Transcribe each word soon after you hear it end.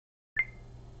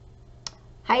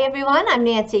Hi everyone, I'm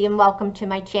Nancy and welcome to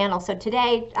my channel. So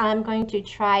today I'm going to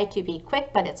try to be quick,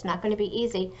 but it's not going to be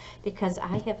easy because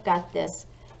I have got this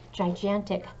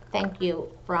gigantic thank you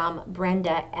from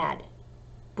Brenda at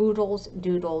Boodles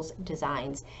Doodles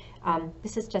Designs.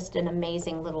 This is just an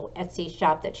amazing little Etsy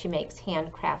shop that she makes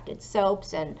handcrafted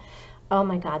soaps, and oh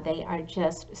my God, they are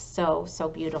just so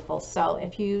beautiful. So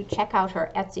if you check out her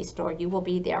Etsy store, you will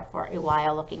be there for a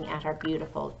while looking at her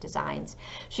beautiful designs.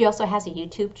 She also has a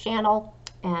YouTube channel,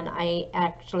 and I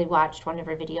actually watched one of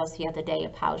her videos the other day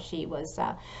of how she was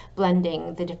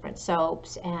blending the different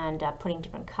soaps and putting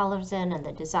different colors in and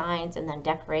the designs and then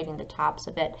decorating the tops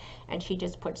of it. And she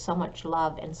just put so much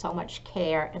love and so much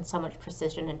care and so much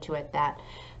precision into it that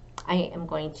I am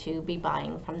going to be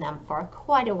buying from them for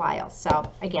quite a while.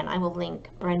 So again, I will link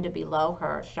Brenda below.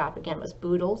 Her shop again was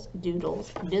Boodles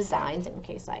Doodles Designs, in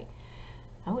case I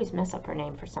always mess up her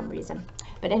name for some reason.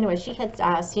 But anyway, she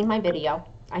had seen my video.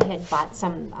 I had bought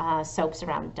some soaps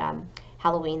around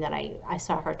Halloween that I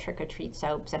saw her trick-or-treat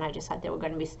soaps, and I just thought they were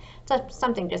going to be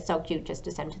something just so cute just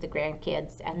to send to the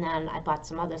grandkids. And then I bought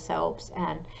some other soaps,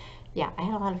 and yeah, I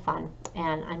had a lot of fun.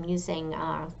 And I'm using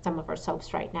some of her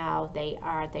soaps right now. They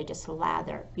just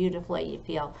lather beautifully. You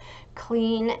feel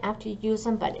clean after you use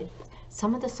them, but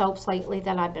some of the soaps lately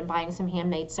that I've been buying, some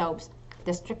handmade soaps,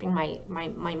 they're stripping my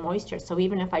moisture. So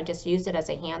even if I just use it as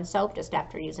a hand soap just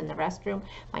after using the restroom,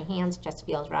 my hands just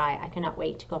feel dry. I cannot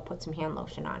wait to go put some hand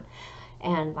lotion on.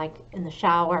 And like in the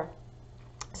shower,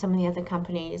 some of the other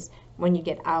companies, when you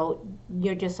get out,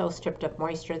 you're just so stripped of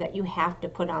moisture that you have to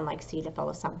put on like Cetaphil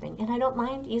or something. And I don't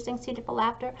mind using Cetaphil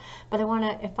after, but I want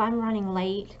to, if I'm running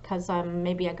late because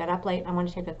maybe I got up late, I want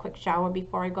to take a quick shower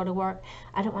before I go to work,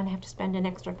 I don't want to have to spend an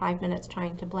extra 5 minutes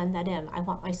trying to blend that in. I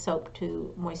want my soap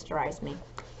to moisturize me.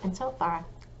 And so far,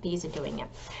 these are doing it.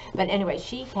 But anyway,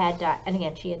 she had, and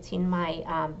again, she had seen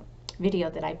my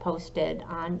video that I posted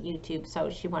on YouTube, so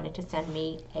she wanted to send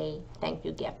me a thank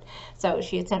you gift. So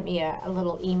she had sent me a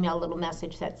little email, little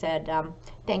message that said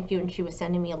thank you, and she was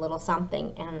sending me a little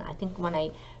something. And I think when I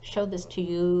showed this to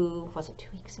you, was it 2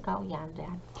 weeks ago? Yeah, I'm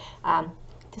bad.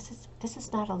 This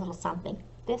is not a little something.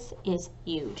 This is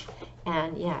huge.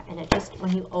 And yeah, and it just,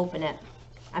 when you open it,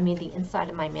 I mean, the inside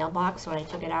of my mailbox, when I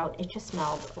took it out, it just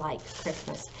smelled like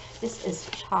Christmas. This is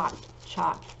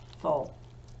chock full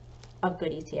of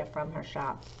goodies here from her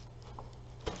shop.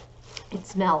 It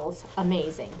smells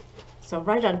amazing. So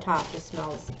right on top, it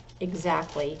smells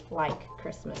exactly like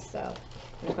Christmas. So,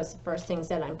 and of course, the first things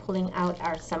that I'm pulling out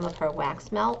are some of her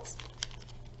wax melts.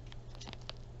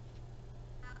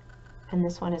 And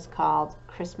this one is called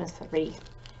Christmas Wreath.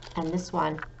 And this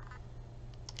one,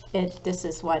 this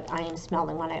is what I am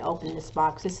smelling when I open this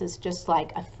box. This is just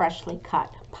like a freshly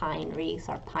cut pine wreath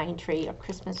or pine tree or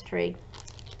Christmas tree.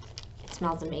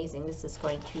 Smells amazing. This is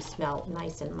going to smell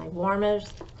nice in my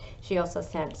warmers. She also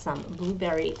sent some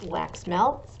blueberry wax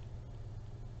melts.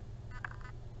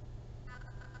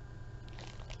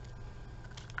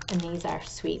 And these are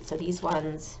sweet. So these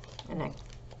ones, and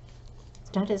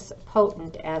it's not as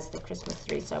potent as the Christmas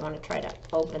tree, so I want to try to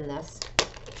open this.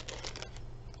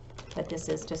 But this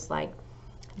is just like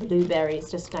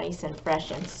blueberries, just nice and fresh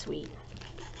and sweet.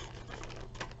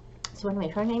 So anyway,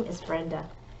 her name is Brenda.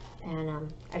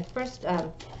 And I first, I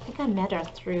think I met her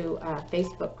through a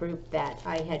Facebook group that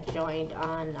I had joined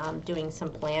on doing some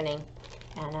planning,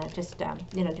 and just,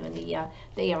 you know, doing the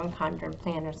Aaron Condren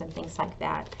planners and things like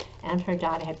that. And her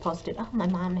daughter had posted, oh, my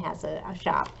mom has a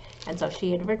shop. And so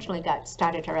she had originally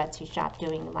started her Etsy shop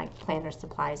doing like planner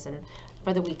supplies and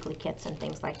for the weekly kits and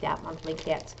things like that, monthly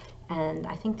kits. And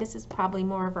I think this is probably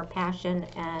more of her passion.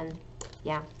 And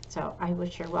yeah, so I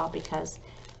wish her well, because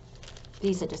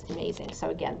these are just amazing.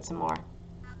 So again, some more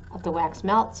of the wax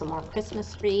melt, some more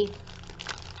Christmas tree,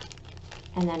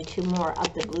 and then 2 more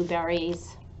of the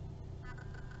blueberries.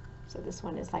 So this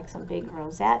one is like some big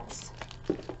rosettes.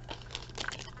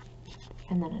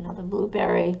 And then another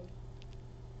blueberry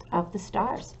of the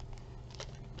stars.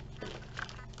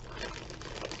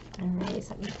 Alright,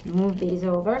 so let me move these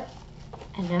over.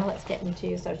 And now let's get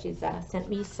into, so she's sent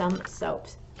me some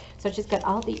soaps. So she's got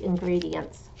all the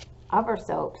ingredients of her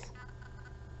soaps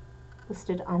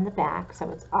listed on the back, so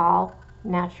it's all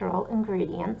natural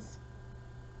ingredients.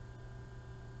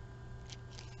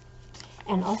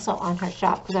 And also on her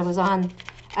shop, because I was on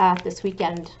this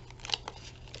weekend,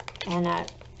 and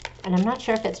I'm not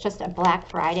sure if it's just a Black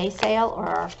Friday sale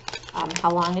or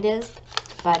how long it is,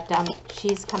 but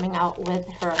she's coming out with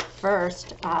her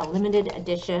first limited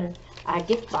edition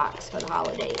gift box for the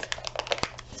holidays.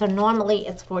 So normally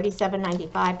it's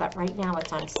 $47.95, but right now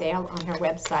it's on sale on her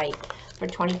website for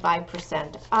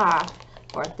 25% off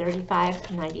for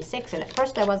 $35.96. And at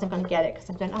first I wasn't going to get it because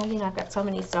I'm thinking, oh, you know, I've got so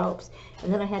many soaps.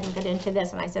 And then I had to get into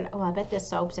this, and I said, oh, I bet there's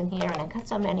soaps in here, and I got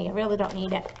so many, I really don't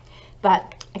need it.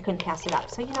 But I couldn't pass it up.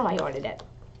 So, you know, I ordered it.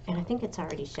 And I think it's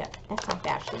already shipped. That's how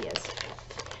fast she is.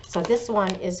 So this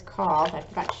one is called, I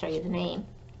forgot to show you the name.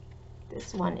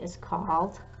 This one is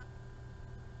called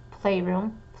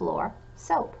Playroom Floor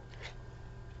Soap.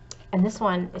 And this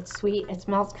one, it's sweet. It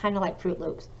smells kind of like Fruit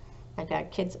Loops, like a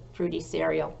kid's fruity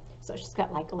cereal. So she's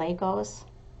got like Legos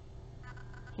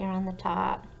here on the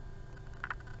top,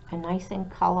 and nice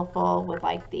and colorful with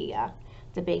like the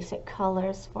basic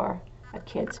colors for a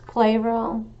kid's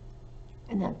playroom,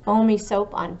 and then foamy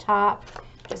soap on top.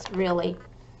 Just really,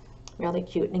 really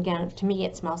cute. And again, to me,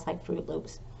 it smells like Fruit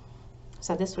Loops.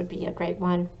 So this would be a great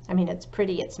one. I mean, it's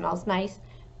pretty. It smells nice.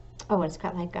 Oh, and it's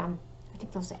got like I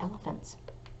think those are elephants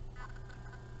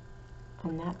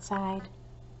on that side.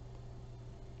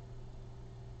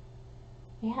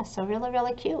 Yeah, so really,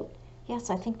 really cute. Yes,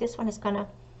 I think this one is going to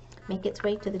make its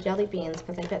way to the jelly beans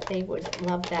because I bet they would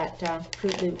love that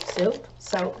Fruit Loop soup.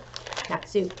 Soap, not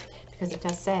soup, because it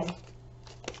does say,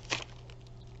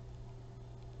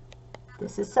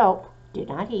 this is soap, do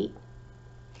not eat,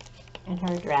 and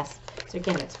her address. So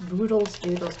again, it's Boodles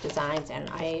Doodles Designs, and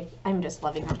I'm just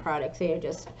loving her products. They are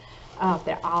just, oh,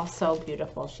 they're all so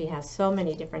beautiful. She has so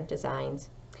many different designs.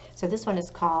 So this one is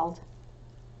called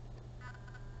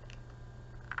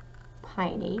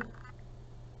Piney.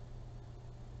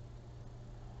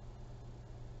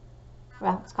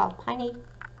 Well, it's called Piney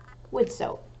Wood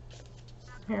Soap.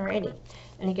 Alrighty.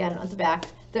 And again, on the back,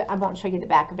 I won't show you the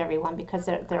back of every one because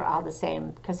they're all the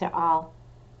same, because they're all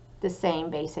the same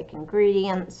basic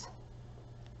ingredients.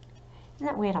 Isn't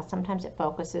that weird how sometimes it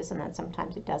focuses and then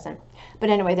sometimes it doesn't? But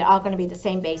anyway, they're all going to be the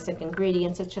same basic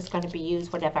ingredients. It's just going to be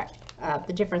used whatever,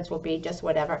 the difference will be just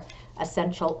whatever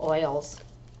essential oils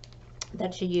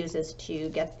that she uses to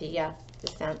get the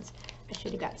scents. I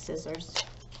should have got scissors.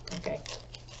 Okay.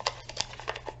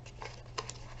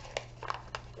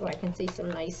 Oh, I can see some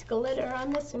nice glitter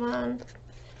on this one.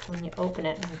 When you open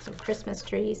it, and some Christmas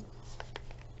trees.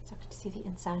 So I can see the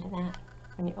inside of that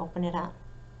when you open it up.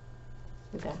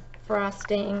 With the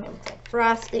frosting, it looks like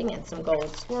frosting and some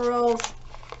gold swirls.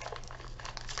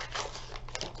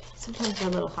 Sometimes they're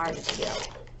a little harder to get out.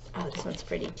 Oh, this one's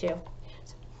pretty too.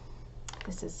 So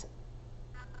this is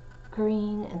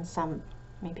green and some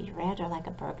maybe red or like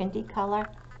a burgundy color.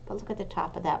 But look at the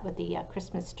top of that with the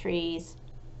Christmas trees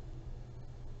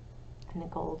and the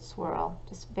gold swirl.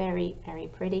 Just very, very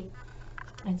pretty.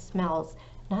 It smells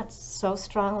not so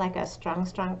strong like a strong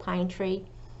pine tree,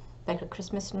 like a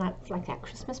Christmas, not like that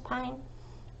Christmas pine,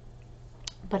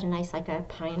 but a nice like a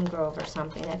pine grove or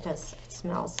something. That does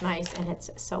smells nice, and it's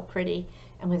so pretty,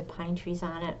 and with pine trees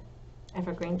on it,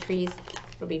 evergreen trees,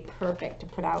 it'll be perfect to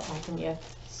put out like in your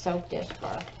soap dish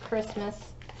for Christmas.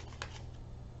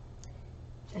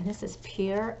 And this is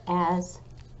Pure as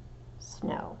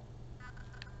Snow.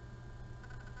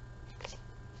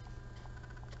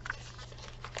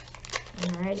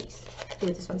 Alrighty. Ooh,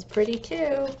 this one's pretty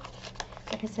too.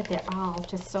 Like I said, they're all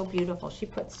just so beautiful. She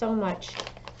put so much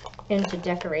into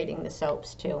decorating the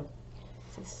soaps too.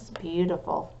 So this is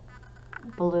beautiful.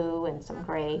 Blue and some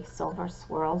gray silver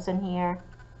swirls in here.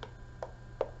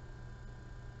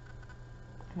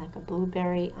 And like a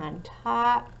blueberry on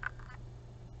top.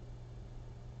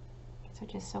 These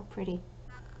are just so pretty.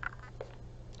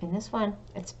 And this one,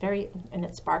 it's very, and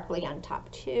it's sparkly on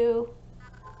top too.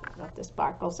 I don't know if the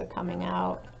sparkles are coming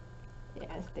out.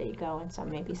 Yes, there you go, and some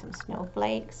maybe some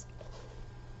snowflakes.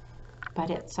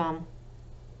 But it's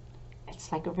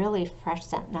like a really fresh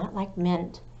scent, not like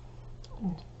mint.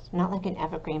 It's not like an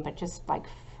evergreen, but just like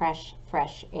fresh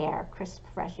air, crisp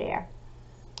fresh air,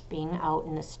 being out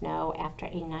in the snow after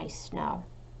a nice snow.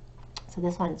 So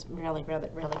this one's really, really,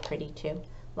 really pretty too.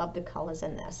 Love the colors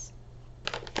in this.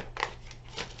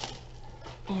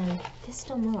 And there's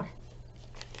still more.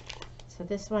 So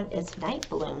this one is Night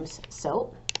Blooms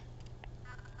soap.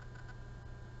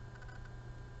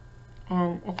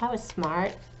 And if I was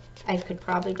smart, I could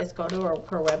probably just go to her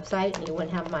website and you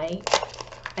wouldn't have my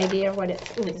idea of what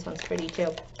it's. Ooh, this one's pretty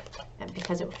too. And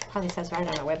because it probably says right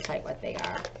on her website what they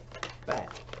are.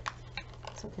 But,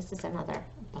 so this is another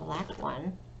black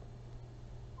one.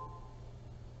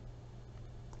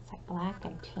 It's like black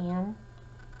and tan.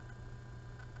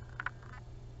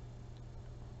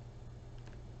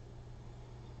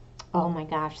 Oh my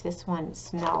gosh, this one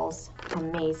smells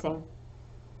amazing.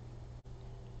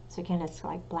 So again, it's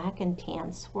like black and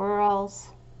tan swirls.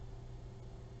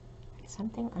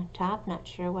 Something on top, not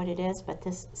sure what it is, but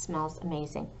this smells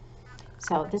amazing.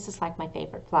 So this is like my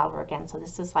favorite flower again. So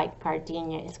this is like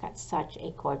gardenia. It's got such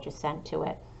a gorgeous scent to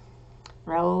it.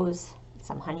 Rose,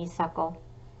 some honeysuckle,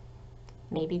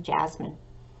 maybe jasmine.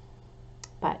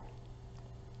 But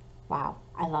wow,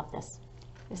 I love this.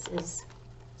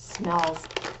 Smells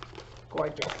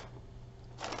gorgeous.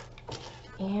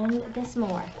 And there's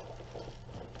more.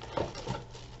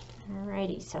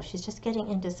 Alrighty, so she's just getting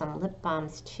into some lip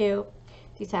balms too.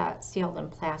 These are sealed in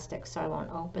plastic, so I won't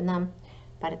open them.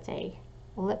 But it's a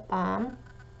lip balm,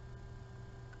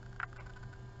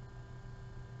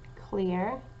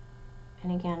 clear,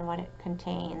 and again what it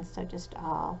contains. So just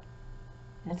all,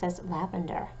 and it says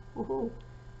lavender, woohoo,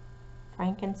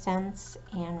 frankincense,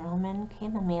 and Roman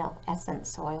chamomile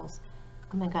essence oils.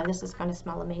 Oh my God, this is going to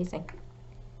smell amazing.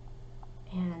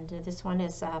 And this one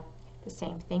is the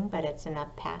same thing, but it's in a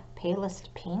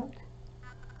palest pink.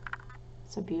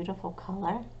 It's a beautiful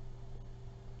color.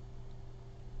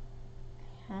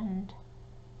 And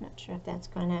I'm not sure if that's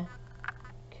going to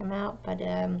come out, but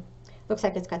looks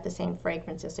like it's got the same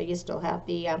fragrances. So you still have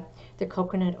the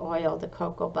coconut oil, the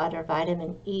cocoa butter,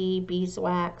 vitamin E,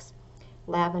 beeswax,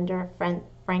 lavender,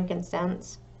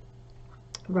 frankincense,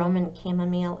 Roman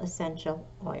chamomile essential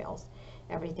oils.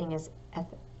 Everything is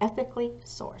ethically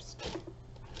sourced.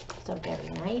 So very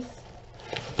nice.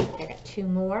 I got two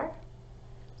more.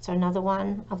 So another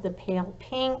one of the pale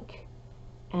pink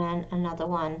and another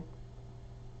one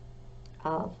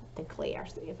of the clear.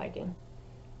 See if I can.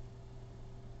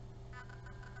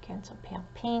 Again, so pale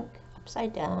pink,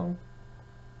 upside down.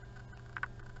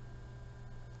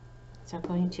 So I'm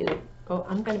going to go,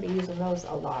 I'm going to be using those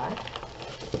a lot.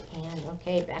 And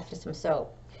okay, back to some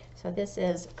soap. So this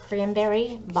is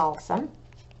cranberry balsam.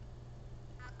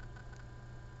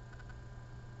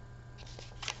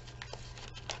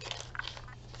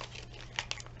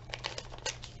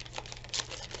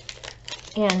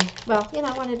 And, well, you know,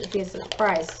 I wanted to be a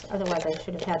surprise. Otherwise, I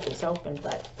should have had these open,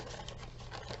 but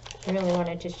I really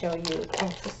wanted to show you. Oh,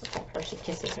 this is like Hershey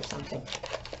Kisses or something.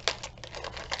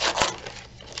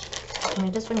 I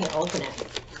mean, just when you open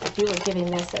it, if you were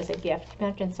giving this as a gift,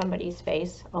 imagine somebody's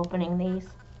face opening these.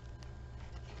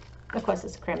 Of course,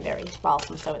 it's cranberry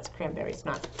balsam, so it's cranberries,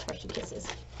 not Hershey Kisses.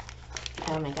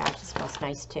 Oh my gosh, it smells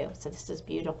nice too. So this is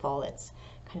beautiful. It's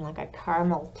kind of like a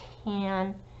caramel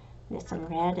tan. There's some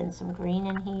red and some green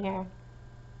in here.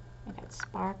 I got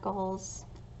sparkles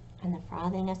and the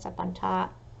frothiness up on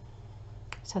top.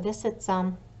 So this, it's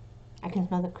I can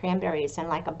smell the cranberries and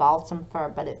like a balsam fir,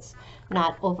 but it's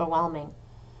not overwhelming.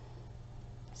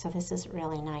 So this is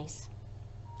really nice.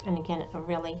 And again, a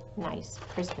really nice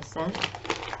Christmas scent.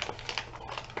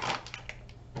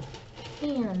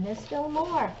 And there's still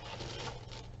more.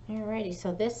 Alrighty,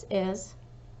 so this is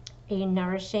a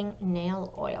nourishing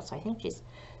nail oil. So I think she's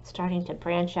starting to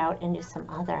branch out into some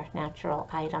other natural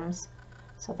items.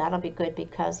 So that'll be good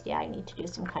because, yeah, I need to do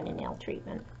some kind of nail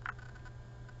treatment.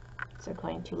 So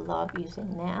going to love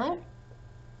using that.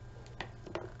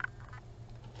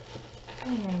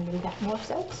 And we got more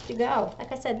soaps to go.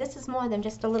 Like I said, this is more than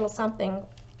just a little something,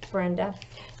 Brenda.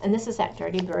 And this is that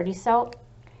Dirty Birdie soap.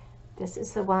 This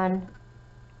is the one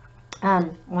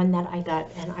that I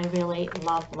got, and I really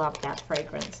love that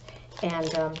fragrance.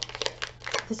 And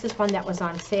this is one that was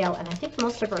on sale, and I think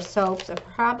most of her soaps are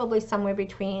probably somewhere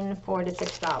between $4 to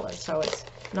 $6, so it's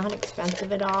not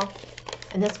expensive at all.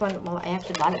 And this one, well, I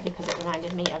actually bought it because it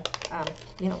reminded me of,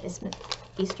 you know,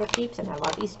 Easter Peeps, and I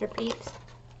love Easter Peeps.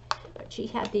 But she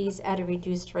had these at a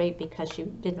reduced rate because she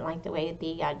didn't like the way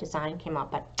the design came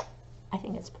out, but I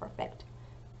think it's perfect.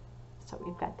 So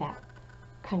we've got that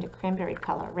kind of cranberry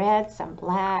color red, some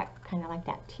black, kind of like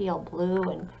that teal blue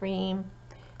and cream.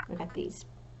 We've got these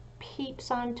peeps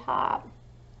on top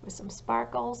with some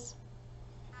sparkles.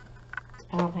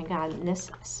 Oh my God, and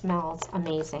this smells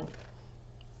amazing.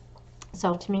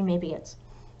 So to me, maybe it's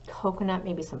coconut,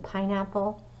 maybe some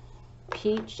pineapple,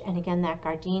 peach, and again that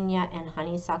gardenia and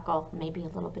honeysuckle, maybe a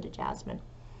little bit of jasmine.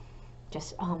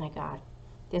 Just, oh my God,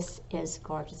 this is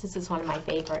gorgeous. This is one of my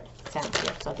favorite scents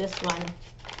here. So this one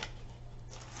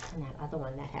and that other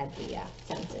one that had the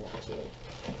scents in it too.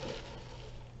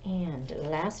 And the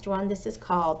last one, this is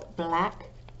called Black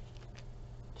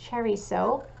Cherry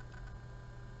Soap.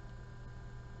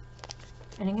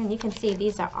 And again, you can see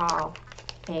these are all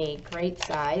a great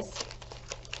size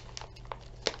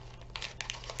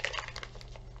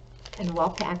and well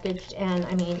packaged. And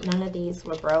I mean, none of these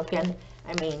were broken.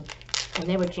 I mean, and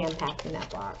they were jam-packed in that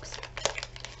box.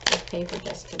 This paper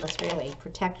just to really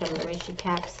protect them the way she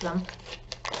packs them.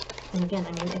 And again,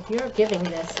 I mean, if you're giving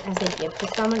this as a gift to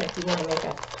someone, if you want to make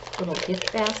a little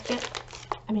gift basket,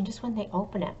 I mean, just when they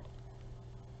open it,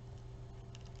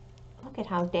 look at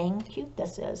how dang cute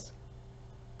this is.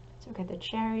 So we've got the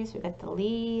cherries, we've got the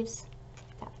leaves,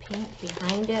 that pink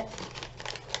behind it.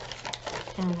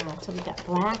 And so we've got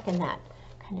black and that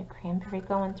kind of cranberry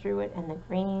going through it, and the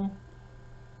green,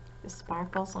 the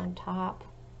sparkles on top.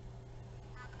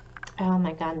 Oh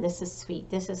my God, this is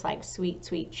sweet. This is like sweet,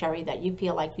 sweet cherry that you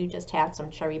feel like you just had some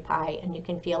cherry pie, and you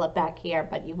can feel it back here,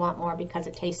 but you want more because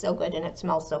it tastes so good and it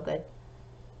smells so good.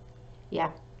 Yeah,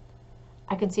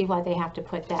 I can see why they have to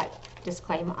put that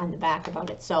disclaimer on the back about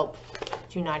it. Soap,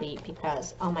 do not eat,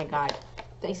 because, oh my God,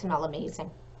 they smell amazing.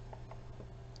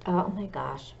 Oh my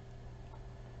gosh.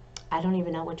 I don't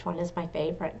even know which one is my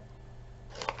favorite,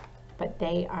 but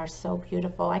they are so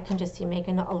beautiful. I can just see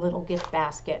making a little gift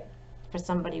basket for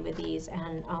somebody with these,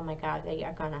 and oh my God, they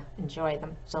are gonna enjoy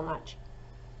them so much.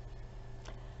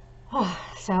 Oh,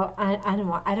 so I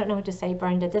don't know what to say,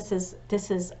 Brenda. This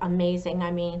is amazing.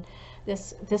 I mean,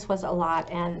 this was a lot,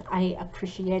 and I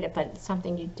appreciate it, but it's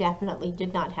something you definitely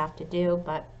did not have to do.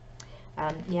 But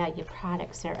yeah, your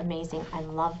products are amazing. I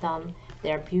love them.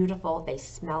 They're beautiful. They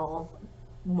smell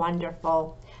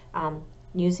wonderful.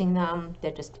 Using them,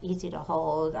 they're just easy to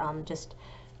hold. Just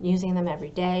using them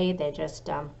every day, they just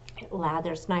it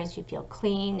lathers nice. You feel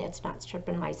clean. It's not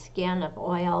stripping my skin of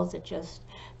oils.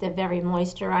 They're very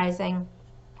moisturizing.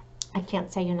 I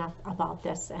can't say enough about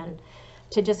this, and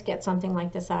to just get something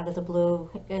like this out of the blue,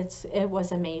 it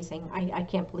was amazing. I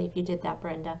can't believe you did that,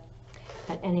 Brenda.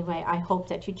 But anyway, I hope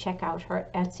that you check out her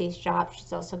Etsy shop.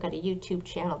 She's also got a YouTube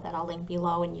channel that I'll link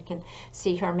below, and you can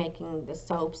see her making the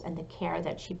soaps and the care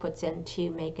that she puts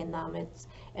into making them.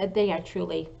 They are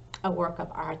truly a work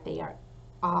of art. They are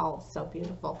all so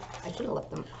beautiful. I should have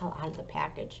left them all out of the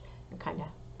package and kind of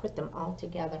put them all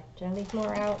together. Did I leave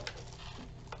more out?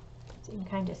 So you can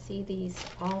kind of see these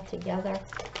all together.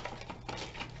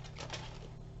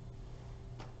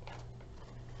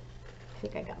 I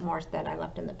think I got more that I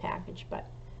left in the package, but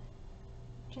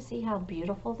just see how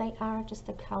beautiful they are. Just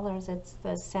the colors, it's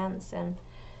the scents, and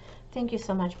thank you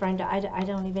so much, Brenda. I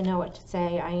don't even know what to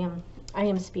say. I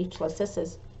am speechless. This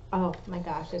is, oh my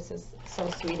gosh, this is so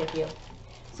sweet of you.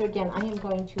 So again, I am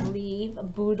going to leave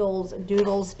Boodles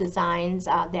Doodles Designs,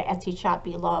 their Etsy shop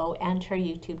below, and her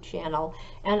YouTube channel,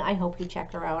 and I hope you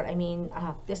check her out. I mean,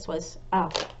 this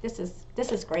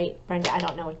is great, Brenda. I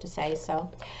don't know what to say.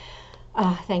 So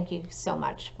thank you so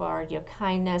much for your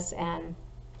kindness, and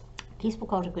these will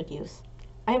go to good use.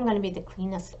 I am going to be the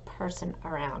cleanest person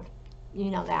around. You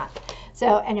know that.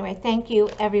 So anyway, thank you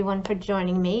everyone for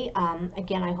joining me.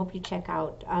 Again, I hope you check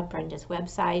out Brenda's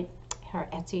website, her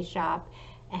Etsy shop,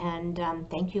 and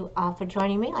thank you all for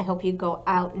joining me. I hope you go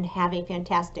out and have a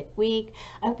fantastic week.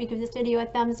 I hope you give this video a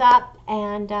thumbs up,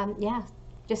 and yeah,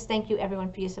 just thank you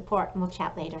everyone for your support, and we'll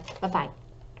chat later. Bye-bye.